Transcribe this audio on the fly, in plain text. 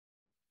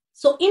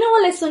So in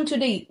our lesson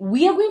today,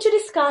 we are going to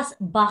discuss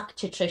back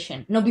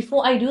titration. Now,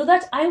 before I do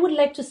that, I would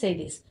like to say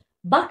this.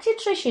 Back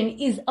titration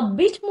is a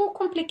bit more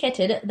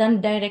complicated than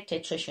direct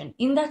titration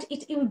in that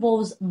it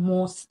involves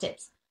more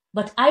steps.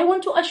 But I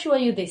want to assure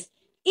you this.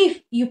 If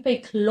you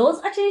pay close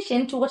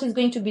attention to what is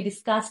going to be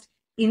discussed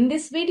in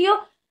this video,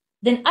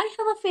 then I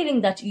have a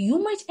feeling that you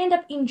might end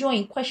up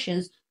enjoying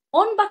questions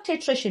on back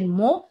titration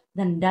more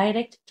than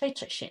direct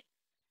titration.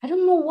 I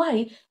don't know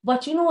why,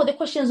 but the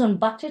questions on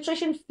back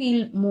titration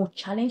feel more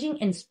challenging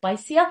and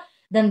spicier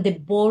than the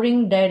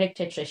boring direct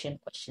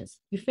titration questions.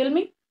 You feel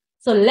me?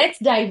 So let's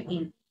dive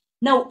in.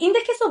 Now, in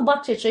the case of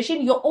back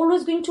titration, you're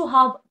always going to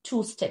have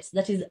two steps.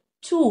 That is,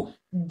 two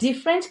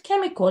different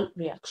chemical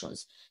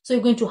reactions. So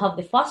you're going to have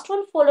the first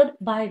one followed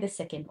by the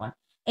second one.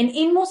 And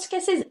in most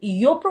cases,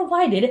 you're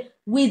provided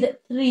with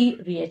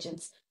three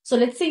reagents. So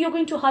let's say you're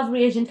going to have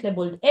reagent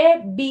labeled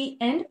A, B,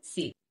 and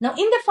C. Now,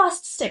 in the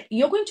first step,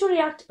 you're going to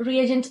react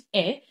reagent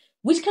A,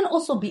 which can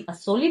also be a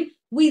solid,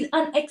 with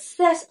an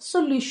excess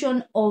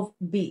solution of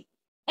B.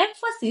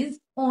 Emphasis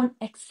on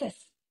excess.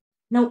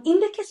 Now, in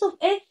the case of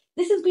A,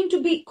 this is going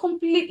to be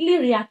completely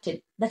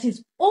reacted. That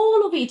is,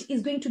 all of it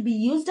is going to be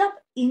used up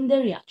in the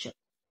reaction.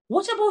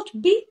 What about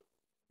B?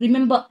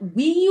 Remember,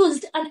 we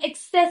used an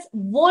excess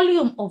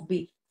volume of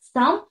B.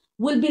 Some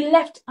will be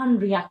left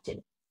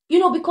unreacted.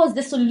 Because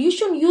the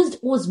solution used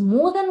was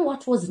more than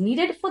what was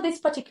needed for this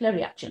particular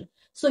reaction.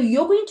 So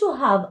you're going to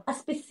have a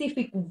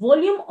specific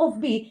volume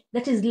of B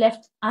that is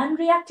left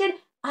unreacted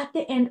at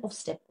the end of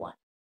step one.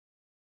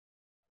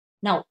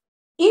 Now,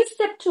 in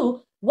step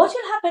two, what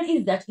will happen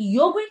is that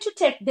you're going to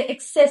take the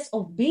excess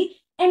of B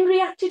and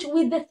react it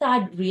with the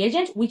third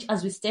reagent, which,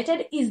 as we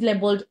stated, is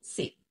labeled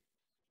C.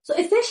 So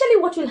essentially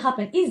what will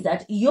happen is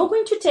that you're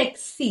going to take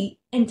C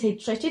and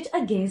titrate it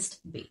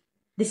against B.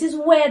 This is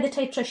where the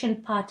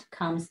titration part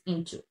comes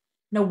into.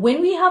 Now, when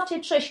we have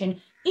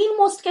titration, in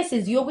most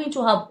cases, you're going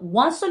to have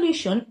one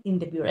solution in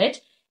the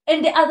burette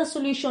and the other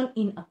solution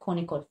in a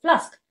conical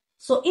flask.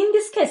 So in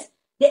this case,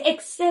 the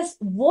excess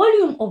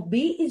volume of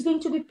B is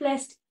going to be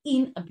placed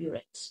in a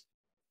burette,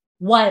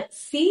 while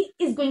C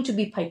is going to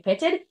be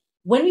pipetted.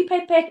 When we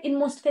pipette, in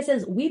most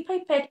cases, we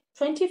pipette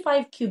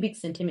 25 cubic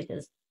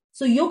centimeters.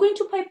 So you're going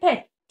to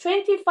pipette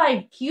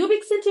 25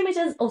 cubic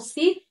centimeters of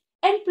C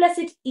and place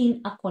it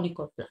in a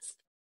conical flask.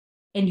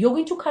 And you're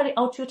going to carry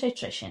out your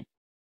titration.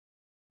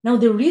 Now,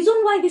 the reason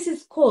why this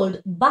is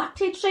called back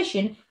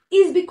titration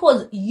is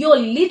because you're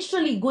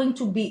literally going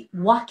to be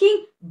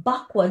working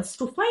backwards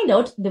to find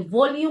out the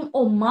volume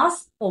or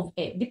mass of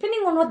A,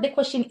 depending on what the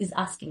question is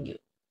asking you.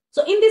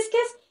 So in this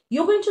case,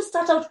 you're going to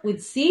start out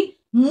with C,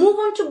 move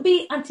on to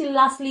B until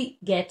lastly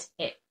get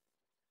A.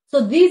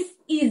 So this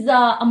is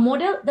a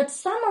model that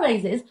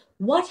summarizes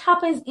what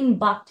happens in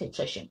back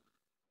titration.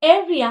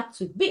 A reacts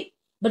with B.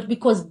 But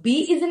because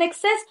B is in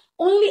excess,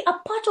 only a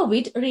part of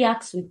it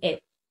reacts with A.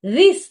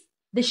 This,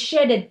 the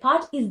shaded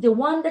part, is the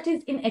one that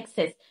is in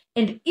excess.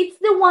 And it's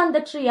the one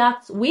that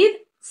reacts with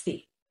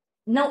C.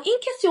 Now, in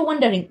case you're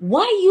wondering,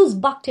 why use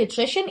back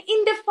titration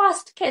in the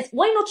first case?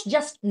 Why not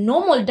just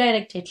normal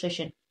direct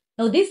titration?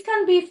 Now, this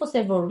can be for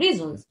several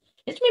reasons.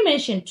 Let me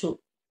mention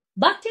two.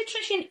 Back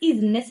titration is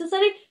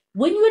necessary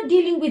when you are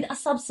dealing with a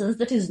substance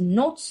that is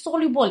not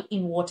soluble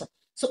in water.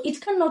 So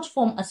it cannot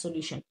form a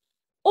solution.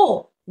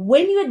 Or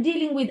when you are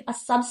dealing with a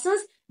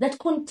substance that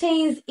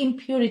contains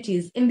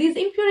impurities, and these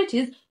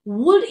impurities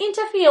would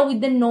interfere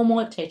with the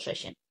normal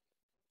titration.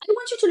 I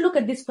want you to look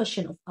at this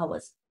question of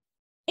ours.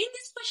 In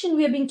this question,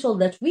 we are being told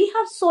that we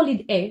have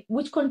solid A,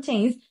 which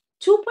contains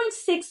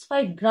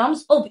 2.65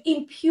 grams of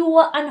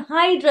impure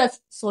anhydrous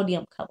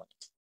sodium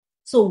carbonate.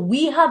 So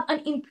we have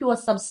an impure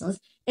substance,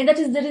 and that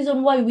is the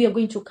reason why we are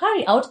going to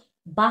carry out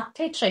back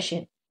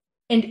titration.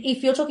 And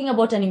if you're talking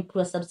about an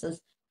impure substance,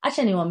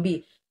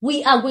 H1B,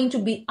 we are going to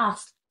be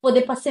asked for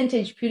the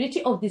percentage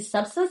purity of this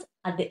substance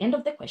at the end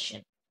of the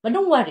question. But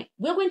don't worry,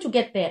 we're going to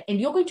get there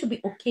and you're going to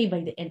be okay by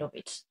the end of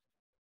it.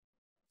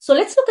 So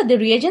let's look at the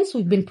reagents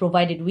we've been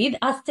provided with.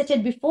 As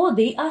stated before,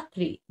 they are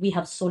three. We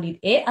have solid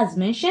A, as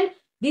mentioned.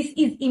 This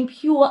is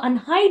impure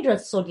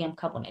anhydrous sodium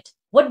carbonate.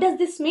 What does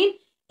this mean?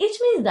 It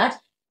means that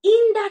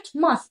in that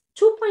mass,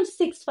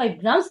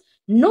 2.65 grams,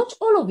 not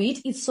all of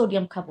it is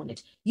sodium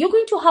carbonate. You're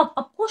going to have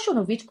a portion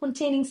of it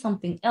containing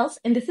something else,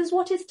 and this is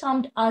what is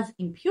termed as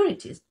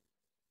impurities.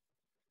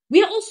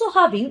 We are also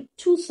having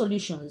two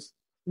solutions.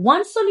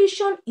 One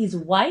solution is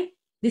Y.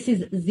 This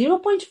is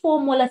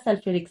 0.4 molar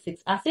sulfuric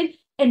 6 acid,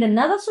 and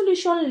another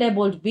solution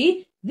labeled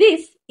B.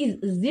 This is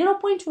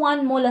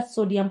 0.1 molar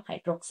sodium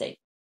hydroxide.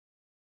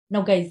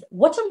 Now guys,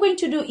 what I'm going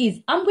to do is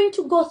I'm going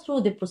to go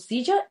through the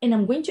procedure and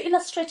I'm going to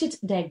illustrate it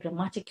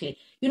diagrammatically.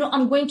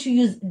 I'm going to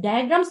use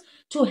diagrams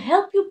to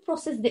help you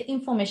process the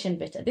information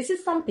better. This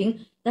is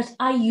something that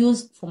I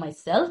use for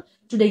myself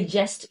to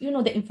digest,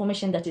 the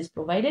information that is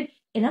provided,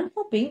 and I'm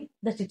hoping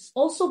that it's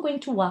also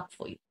going to work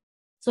for you.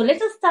 So let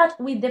us start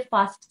with the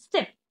first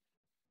step.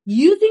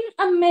 Using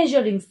a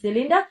measuring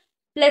cylinder,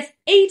 place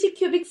 80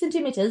 cubic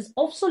centimeters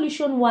of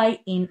solution Y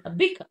in a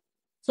beaker.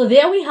 So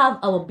there we have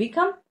our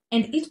beaker,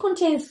 and it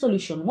contains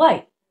solution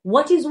Y.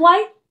 What is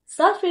Y?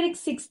 sulfuric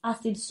 6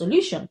 acid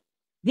solution.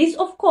 This,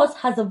 of course,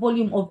 has a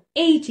volume of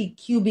 80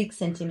 cubic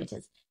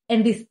centimeters.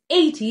 And this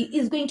 80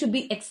 is going to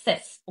be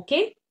excess,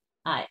 okay?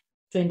 Aya,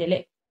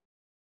 tuendelee.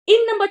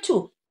 In number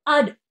 2,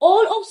 add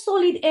all of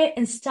solid A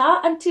and stir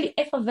until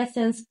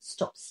effervescence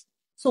stops.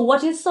 So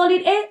what is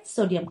solid A?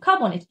 Sodium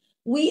carbonate.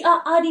 We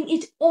are adding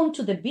it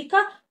onto the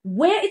beaker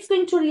where it's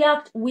going to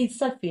react with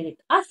sulfuric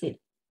acid.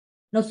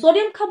 Now,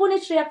 sodium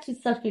carbonate reacts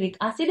with sulfuric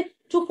acid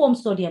to form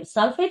sodium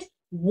sulfate,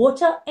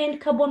 water,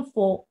 and carbon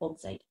 4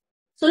 oxide.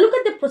 So look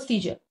at the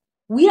procedure.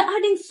 We are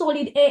adding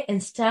solid A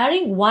and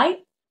stirring.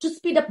 Why? To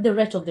speed up the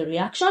rate of the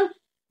reaction,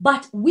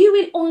 but we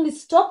will only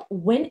stop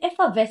when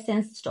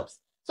effervescence stops.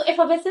 So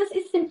effervescence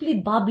is simply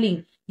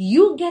bubbling.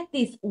 You get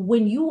this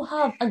when you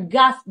have a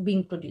gas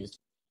being produced.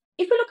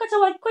 If you look at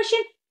our equation,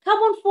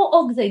 carbon 4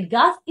 oxide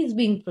gas is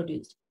being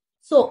produced.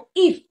 So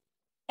if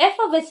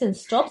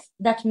effervescence stops,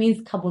 that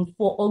means carbon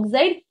 4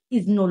 oxide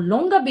is no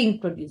longer being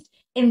produced.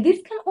 And this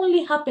can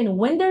only happen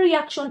when the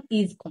reaction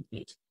is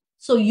complete.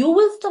 So you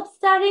will stop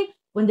stirring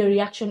when the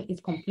reaction is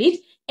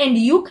complete, and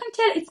you can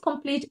tell it's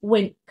complete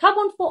when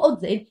carbon 4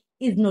 oxide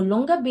is no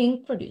longer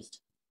being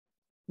produced.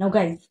 Now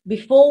guys,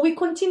 before we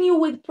continue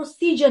with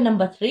procedure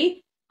number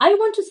 3, I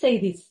want to say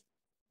this.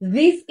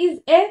 This is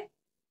A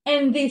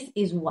and this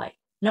is Y.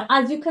 Now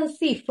as you can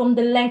see from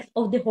the length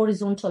of the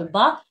horizontal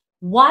bar,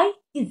 Y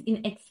is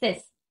in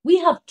excess. We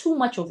have too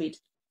much of it.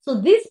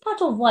 So this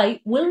part of Y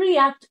will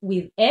react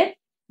with A,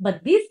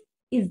 but this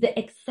is the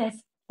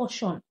excess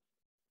portion.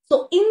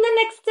 So in the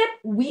next step,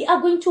 we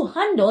are going to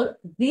handle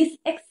this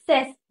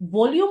excess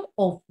volume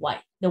of Y,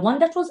 the one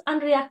that was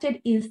unreacted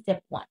in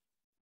step 1.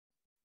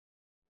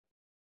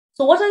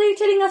 So what are they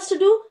telling us to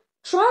do?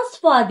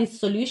 Transfer this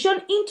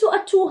solution into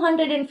a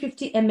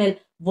 250 ml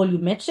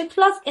volumetric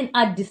flask and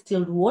add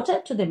distilled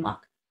water to the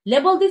mark.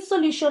 Label this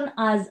solution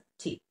as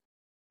T.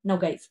 Now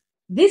guys,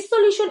 this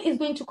solution is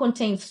going to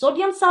contain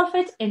sodium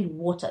sulfate and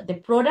water, the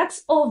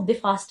products of the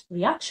first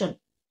reaction.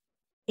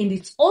 And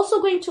it's also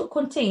going to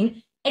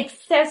contain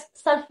excess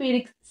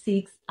sulfuric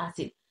 6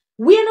 acid.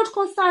 We are not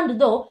concerned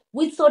though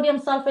with sodium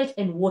sulfate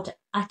and water.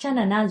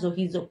 Achana nazo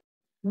hizo.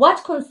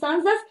 What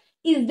concerns us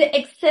is the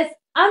excess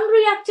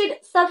unreacted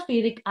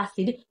sulfuric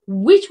acid,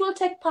 which will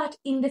take part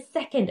in the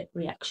second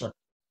reaction.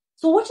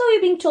 So what are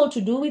we being told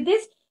to do with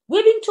this?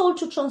 We're being told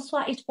to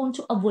transfer it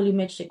onto a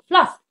volumetric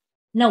flask.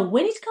 Now,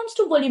 when it comes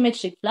to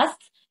volumetric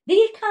flasks,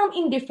 they come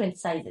in different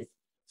sizes.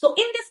 So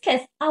in this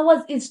case,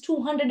 ours is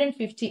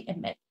 250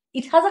 ml.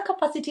 It has a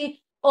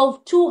capacity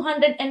of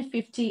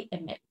 250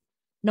 ml.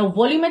 Now,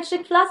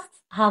 volumetric flasks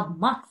have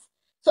marks.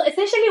 So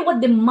essentially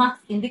what the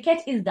marks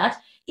indicate is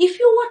that if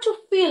you were to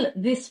fill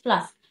this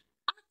flask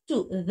up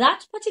to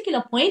that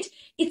particular point,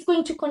 it's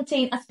going to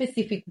contain a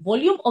specific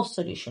volume of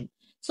solution.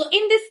 So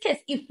in this case,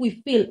 if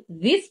we fill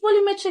this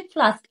volumetric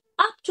flask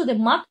up to the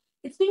mark,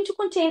 it's going to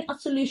contain a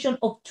solution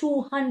of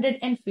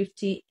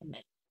 250 ml.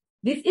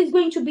 This is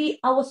going to be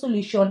our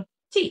solution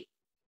T.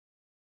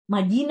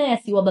 Majina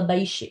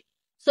yasiwababaishe.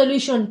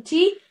 Solution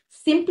T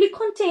simply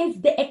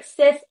contains the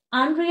excess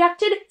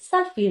unreacted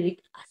sulfuric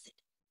acid.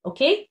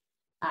 Okay?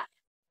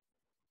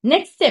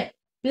 Next step,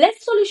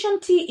 place solution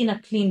T in a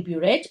clean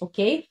burette.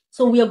 Okay?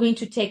 So we are going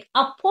to take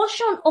a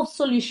portion of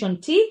solution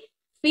T,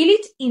 fill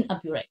it in a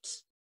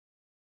burette.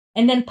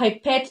 And then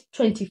pipette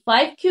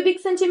 25 cubic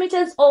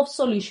centimeters of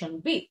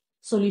solution B.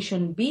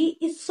 Solution B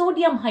is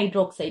sodium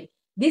hydroxide.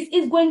 This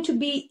is going to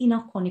be in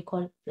a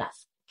conical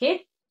flask.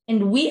 Okay?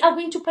 And we are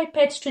going to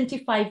pipette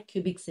 25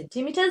 cubic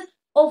centimeters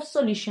of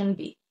solution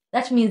B.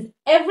 That means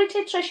every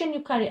titration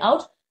you carry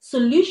out,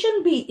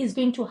 solution B is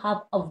going to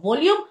have a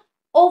volume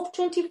of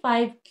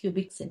 25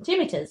 cubic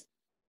centimeters.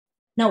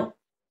 Now,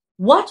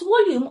 what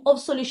volume of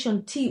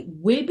solution T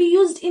will be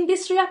used in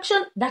this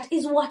reaction? That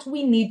is what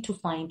we need to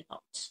find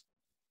out.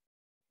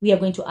 We are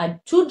going to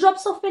add 2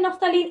 drops of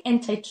phenolphthalein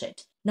and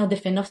titrate. Now, the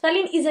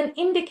phenolphthalein is an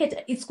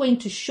indicator. It's going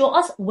to show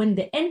us when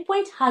the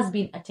endpoint has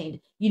been attained.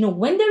 You know,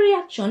 when the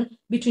reaction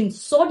between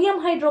sodium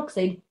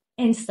hydroxide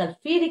and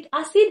sulfuric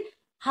acid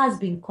has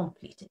been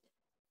completed.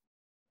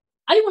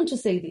 I want to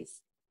say this.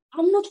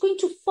 I'm not going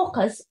to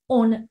focus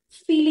on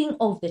filling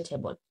of the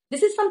table.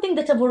 This is something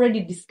that I've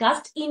already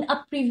discussed in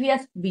a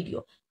previous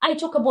video. I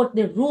talk about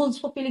the rules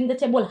for filling the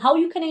table, how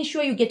you can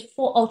ensure you get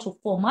 4 out of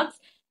 4 marks,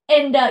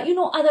 and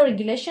other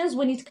regulations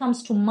when it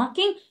comes to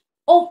marking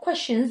of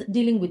questions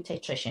dealing with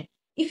titration.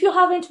 If you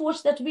haven't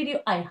watched that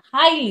video, I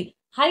highly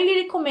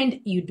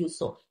recommend you do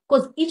so,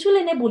 because it will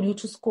enable you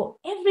to score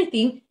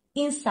everything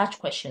in such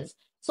questions.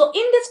 So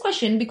in this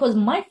question, because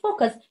my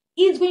focus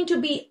is going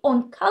to be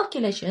on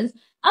calculations,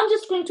 I'm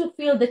just going to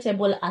fill the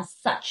table as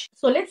such.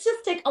 So let's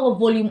just take our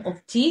volume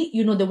of T,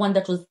 the one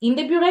that was in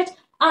the burette,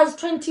 as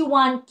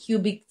 21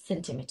 cubic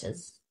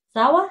centimeters.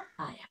 Sawa?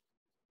 Aya.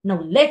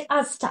 Now let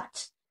us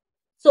start.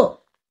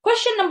 So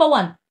question number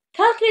 1,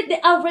 calculate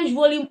the average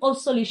volume of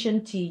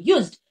solution T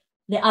used.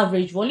 The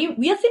average volume,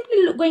 we are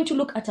simply going to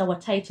look at our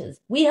titers.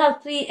 We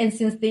have 3, and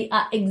since they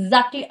are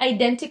exactly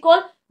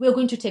identical, we are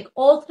going to take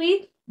all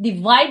 3,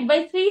 divide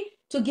by 3,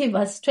 to give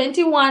us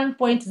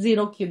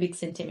 21.0 cubic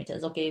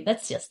centimeters. Okay,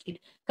 that's just it.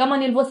 Kama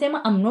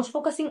nilivyosema, I'm not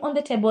focusing on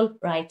the table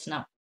right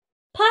now.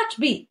 Part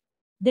B,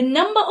 the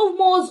number of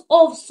moles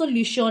of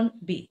solution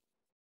B.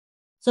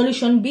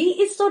 Solution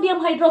B is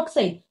sodium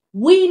hydroxide.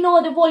 We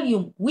know the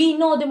volume. We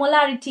know the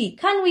molarity.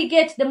 Can we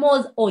get the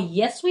moles? Oh,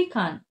 yes, we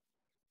can.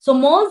 So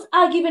moles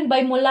are given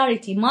by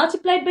molarity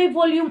multiplied by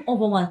volume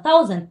over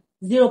 1000.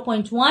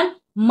 0.1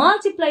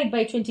 multiplied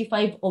by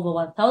 25 over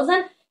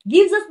 1000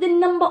 gives us the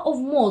number of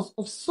moles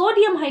of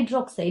sodium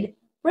hydroxide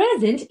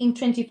present in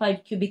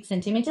 25 cubic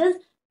centimeters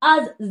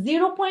as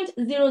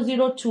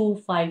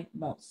 0.0025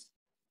 moles.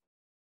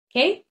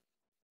 Okay?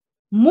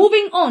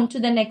 Moving on to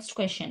the next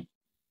question.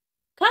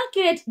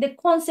 Calculate the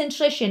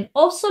concentration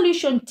of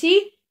solution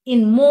T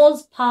in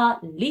moles per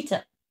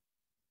liter.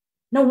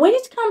 Now, when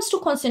it comes to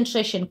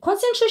concentration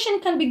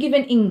can be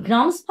given in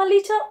grams per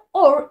liter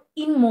or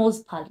in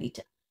moles per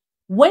liter.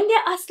 When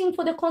they're asking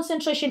for the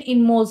concentration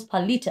in moles per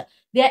liter,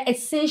 they're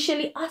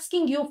essentially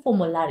asking you for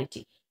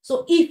molarity.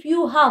 So if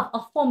you have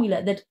a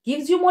formula that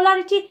gives you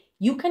molarity,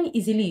 you can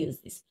easily use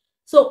this.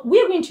 So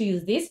we're going to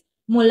use this.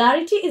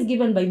 Molarity is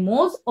given by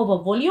moles over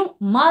volume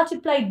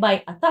multiplied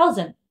by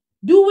 1000.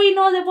 Do we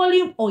know the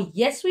volume? Oh,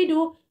 yes, we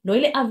do.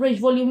 Noile average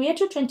volume here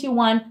to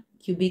 21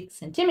 cubic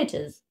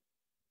centimeters.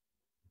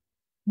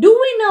 Do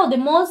we know the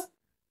moles?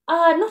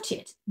 Not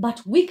yet,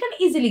 but we can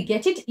easily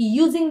get it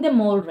using the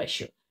mole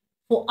ratio.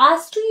 For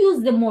us to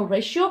use the mole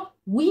ratio,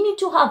 we need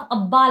to have a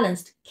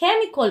balanced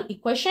chemical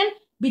equation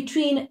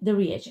between the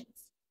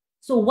reagents.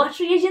 So what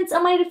reagents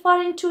am I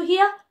referring to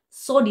here?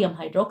 Sodium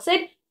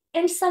hydroxide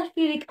and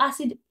sulfuric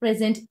acid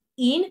present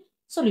in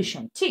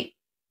solution T.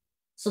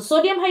 So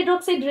sodium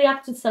hydroxide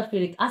reacts with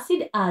sulfuric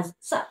acid as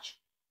such.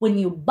 When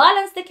you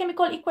balance the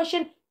chemical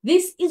equation,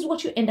 this is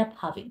what you end up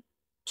having.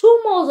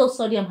 2 moles of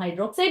sodium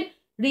hydroxide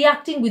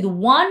reacting with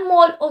 1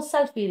 mole of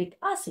sulfuric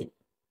acid.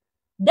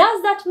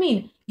 Does that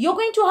mean you're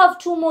going to have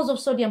 2 moles of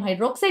sodium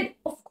hydroxide?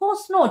 Of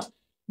course not.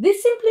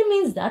 This simply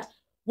means that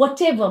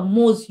whatever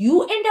moles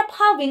you end up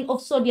having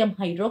of sodium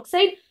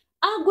hydroxide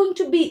are going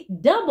to be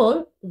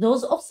double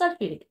those of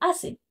sulfuric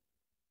acid.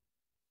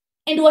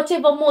 And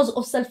whatever moles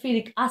of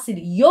sulfuric acid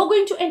you're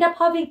going to end up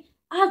having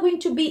are going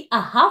to be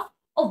a half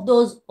of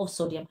those of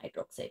sodium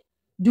hydroxide.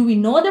 Do we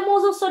know the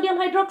moles of sodium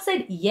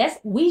hydroxide? Yes,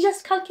 we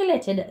just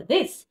calculated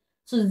this.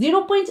 So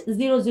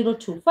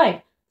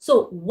 0.0025.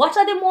 So what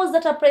are the moles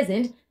that are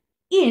present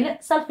in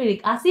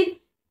sulfuric acid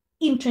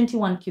in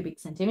 21 cubic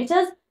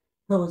centimeters?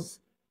 Those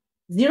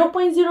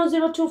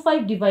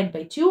 0.0025 divided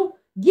by 2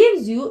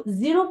 gives you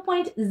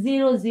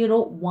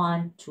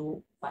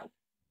 0.00125.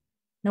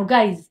 Now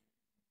guys,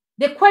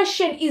 the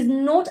question is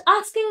not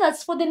asking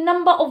us for the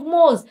number of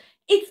moles.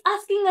 It's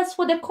asking us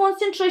for the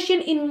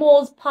concentration in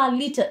moles per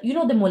liter. You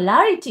know, the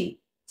molarity.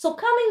 So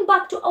coming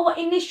back to our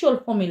initial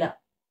formula.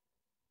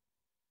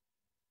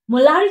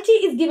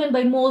 Molarity is given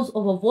by moles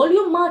over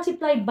volume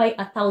multiplied by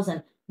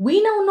 1000. We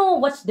now know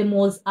what the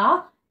moles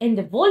are and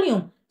the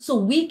volume. So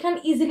we can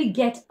easily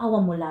get our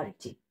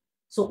molarity.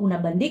 So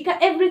unabandika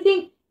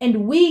everything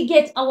and we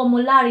get our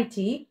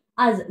molarity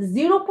as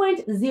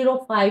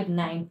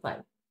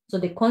 0.0595. So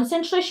the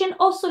concentration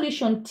of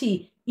solution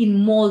T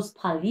in moles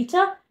per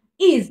liter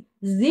is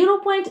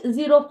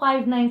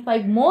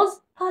 0.0595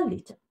 moles per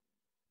liter.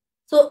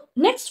 So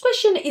next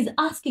question is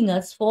asking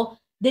us for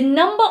the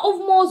number of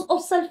moles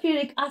of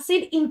sulfuric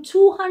acid in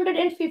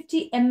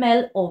 250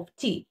 ml of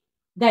T.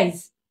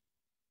 Guys,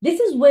 this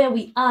is where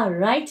we are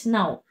right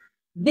now.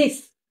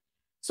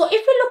 So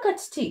if we look at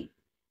T,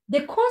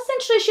 the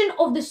concentration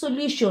of the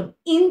solution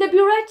in the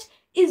burette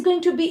is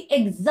going to be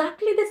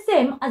exactly the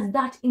same as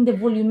that in the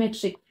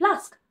volumetric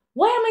flask.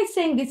 Why am I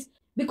saying this?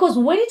 Because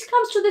when it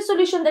comes to the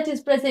solution that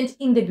is present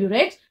in the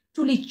burette,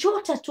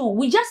 tulichota tu,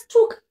 we just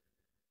took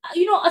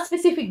a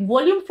specific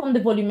volume from the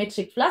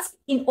volumetric flask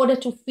in order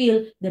to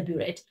fill the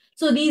burette.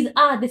 So these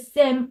are the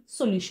same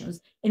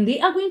solutions and they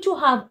are going to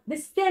have the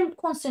same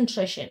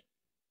concentration.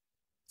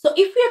 So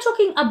if we are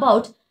talking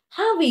about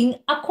having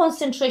a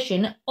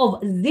concentration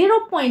of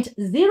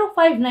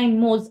 0.059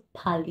 moles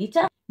per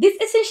liter, this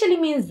essentially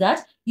means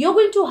that you're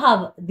going to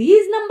have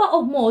these number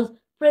of moles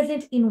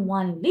present in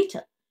 1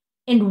 liter.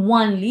 And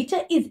 1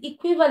 liter is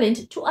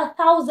equivalent to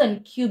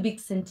 1000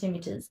 cubic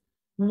centimeters.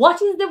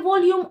 What is the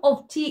volume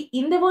of T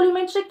in the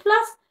volumetric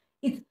flask?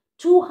 It's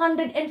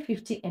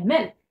 250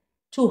 ml.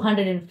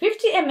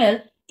 250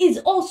 ml is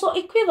also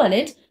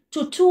equivalent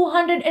to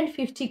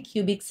 250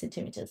 cubic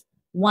centimeters.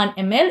 1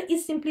 ml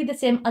is simply the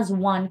same as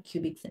 1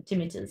 cubic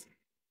centimeters.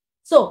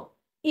 So,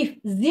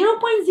 if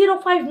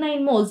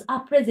 0.059 moles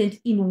are present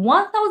in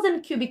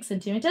 1000 cubic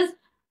centimeters,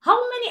 how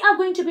many are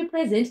going to be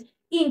present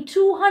in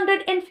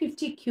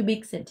 250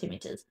 cubic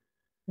centimeters?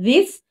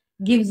 This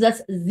gives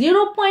us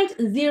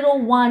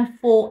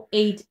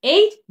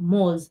 0.01488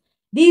 moles.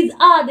 These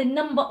are the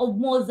number of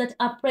moles that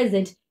are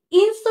present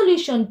in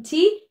solution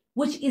T,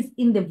 which is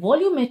in the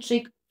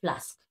volumetric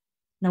flask.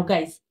 Now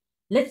guys,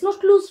 let's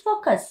not lose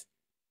focus.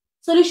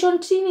 Solution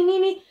T ni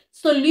nini?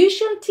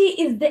 Solution T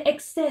is the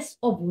excess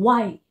of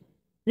Y.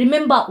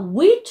 Remember,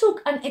 we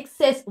took an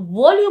excess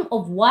volume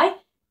of Y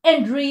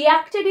and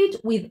reacted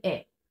it with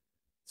A.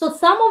 So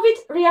some of it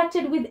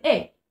reacted with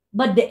A,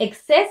 but the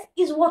excess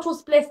is what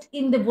was placed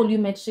in the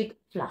volumetric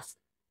flask.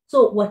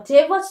 So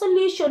whatever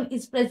solution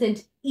is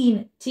present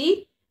in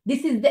T,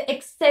 this is the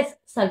excess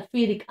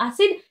sulfuric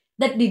acid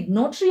that did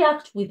not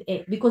react with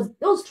A because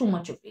there was too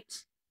much of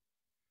it.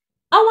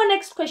 Our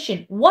next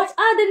question, what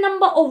are the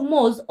number of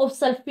moles of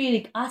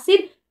sulfuric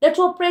acid that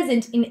were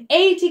present in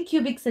 80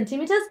 cubic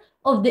centimeters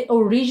of the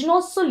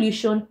original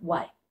solution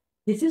Y?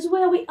 This is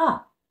where we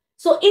are.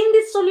 So in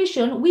this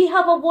solution, we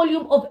have a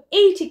volume of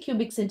 80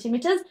 cubic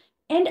centimeters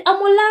and a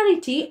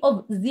molarity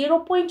of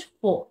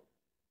 0.4.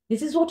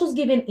 This is what was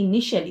given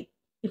initially.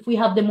 If we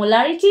have the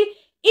molarity,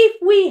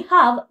 if we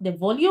have the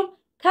volume,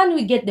 can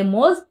we get the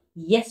moles?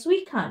 Yes,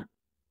 we can.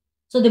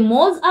 So the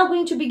moles are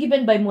going to be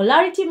given by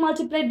molarity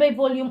multiplied by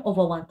volume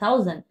over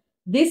 1000.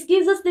 This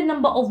gives us the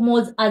number of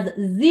moles as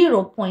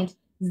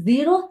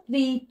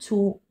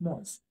 0.032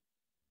 moles.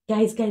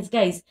 Guys,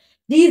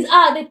 these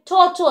are the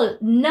total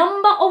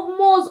number of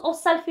moles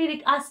of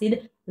sulfuric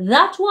acid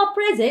that were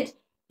present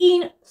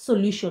in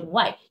solution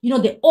Y. You know,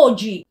 the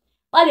OG.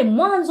 But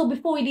mwanzo,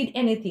 before we did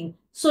anything,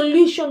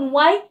 solution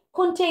Y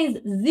contains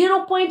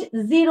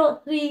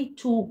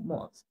 0.032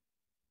 moles.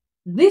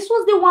 This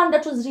was the one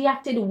that was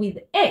reacted with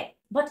A.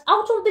 But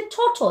out of the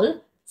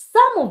total,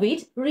 some of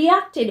it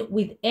reacted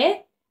with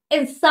A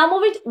and some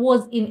of it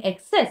was in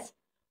excess.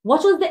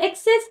 What was the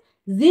excess?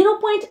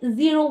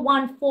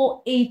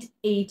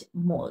 0.01488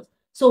 moles.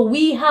 So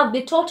we have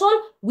the total,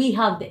 we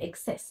have the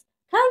excess.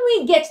 Can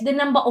we get the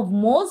number of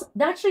moles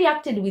that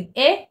reacted with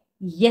A?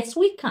 Yes,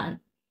 we can.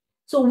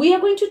 So we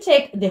are going to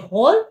take the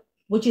whole,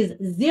 which is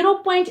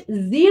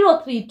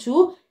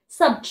 0.032,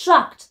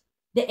 subtract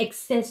the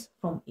excess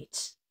from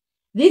it.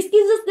 This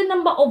gives us the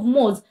number of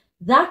moles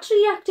that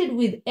reacted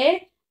with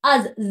A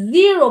as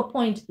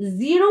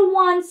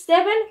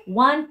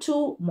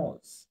 0.01712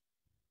 moles.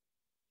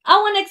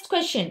 Our next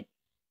question,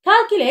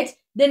 calculate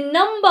the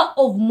number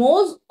of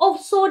moles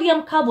of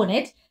sodium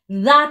carbonate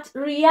that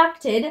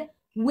reacted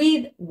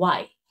with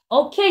Y.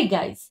 Okay,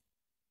 guys.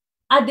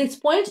 At this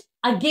point,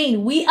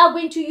 again, we are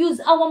going to use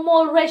our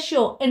mole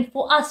ratio, and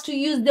for us to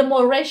use the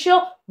mole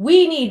ratio,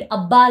 we need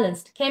a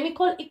balanced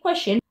chemical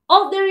equation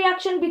of the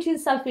reaction between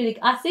sulfuric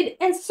acid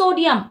and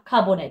sodium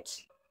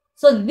carbonate.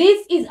 So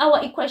this is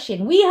our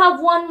equation. We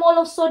have 1 mole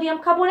of sodium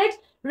carbonate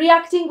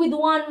reacting with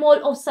 1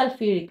 mole of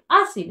sulfuric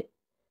acid.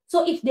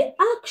 So if the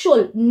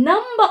actual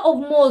number of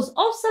moles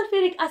of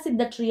sulfuric acid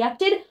that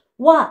reacted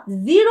were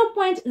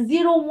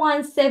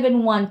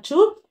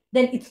 0.01712,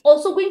 then it's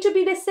also going to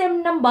be the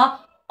same number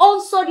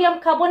of sodium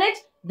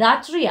carbonate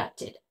that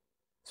reacted.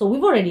 So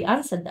we've already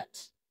answered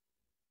that.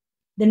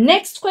 The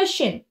next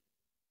question,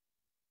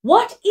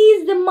 what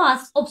is the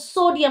mass of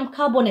sodium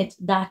carbonate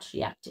that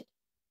reacted?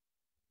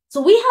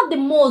 So we have the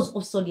moles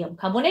of sodium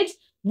carbonate.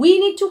 We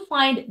need to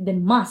find the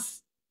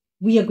mass.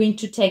 We are going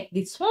to take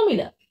this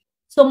formula.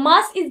 So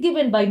mass is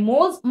given by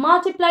moles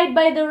multiplied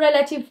by the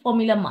relative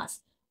formula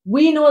mass.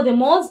 We know the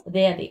moles,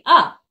 there they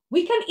are.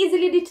 We can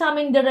easily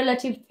determine the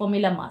relative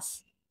formula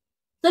mass.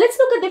 So let's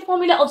look at the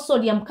formula of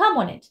sodium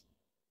carbonate.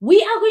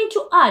 We are going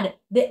to add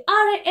the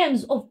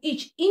RAMs of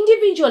each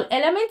individual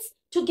elements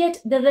to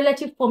get the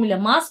relative formula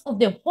mass of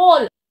the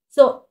whole.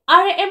 So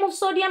RAM of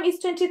sodium is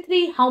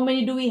 23. How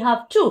many do we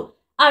have? 2.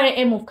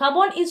 RAM of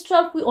carbon is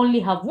 12. We only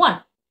have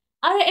 1.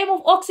 RAM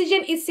of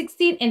oxygen is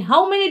 16. And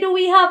how many do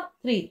we have?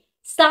 3.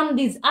 Sum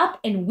these up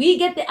and we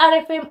get the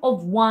RFM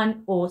of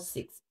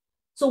 106.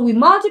 So we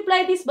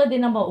multiply this by the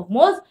number of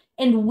moles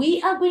and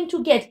we are going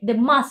to get the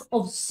mass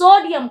of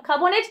sodium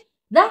carbonate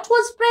that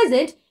was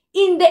present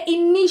in the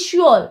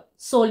initial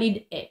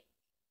solid A.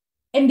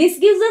 And this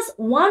gives us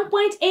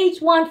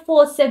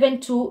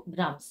 1.81472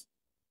 grams.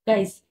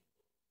 Guys,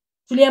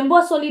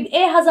 tuliambiwa solid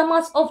A has a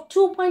mass of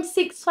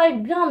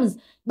 2.65 grams,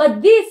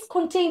 but this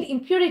contained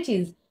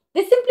impurities.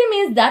 This simply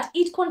means that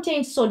it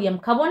contains sodium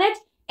carbonate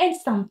and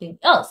something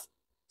else.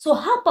 So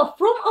hapa,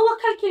 from our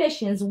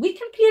calculations, we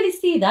can clearly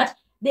see that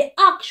the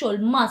actual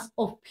mass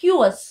of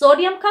pure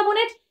sodium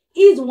carbonate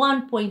is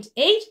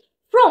 1.8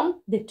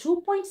 from the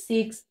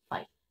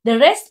 2.65. The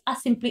rest are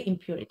simply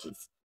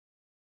impurities.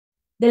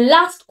 The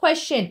last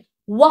question,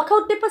 work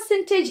out the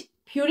percentage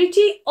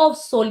purity of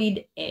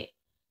solid A.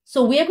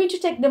 So we are going to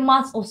take the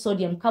mass of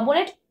sodium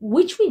carbonate,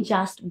 which we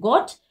just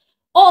got,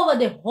 over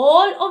the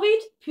whole of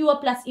it, pure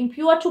plus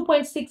impure,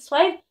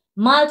 2.65,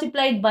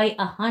 multiplied by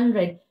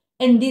 100.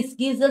 And this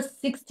gives us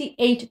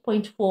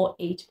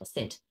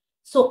 68.48%.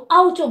 So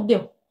out of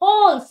the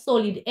whole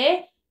solid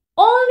A,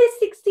 only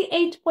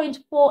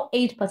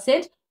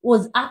 68.48%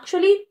 was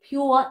actually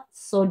pure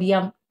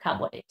sodium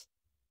carbonate.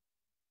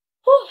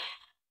 Whew.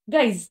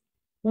 Guys,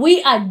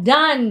 we are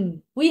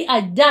done. We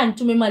are done.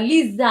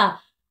 Tumemaliza.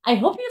 I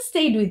hope you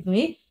stayed with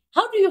me.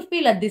 How do you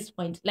feel at this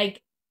point?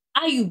 Like,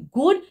 are you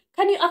good?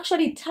 Can you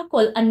actually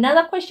tackle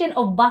another question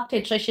of back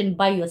titration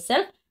by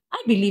yourself?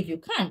 I believe you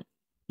can.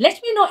 Let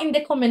me know in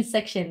the comment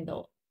section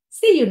though.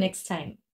 See you next time.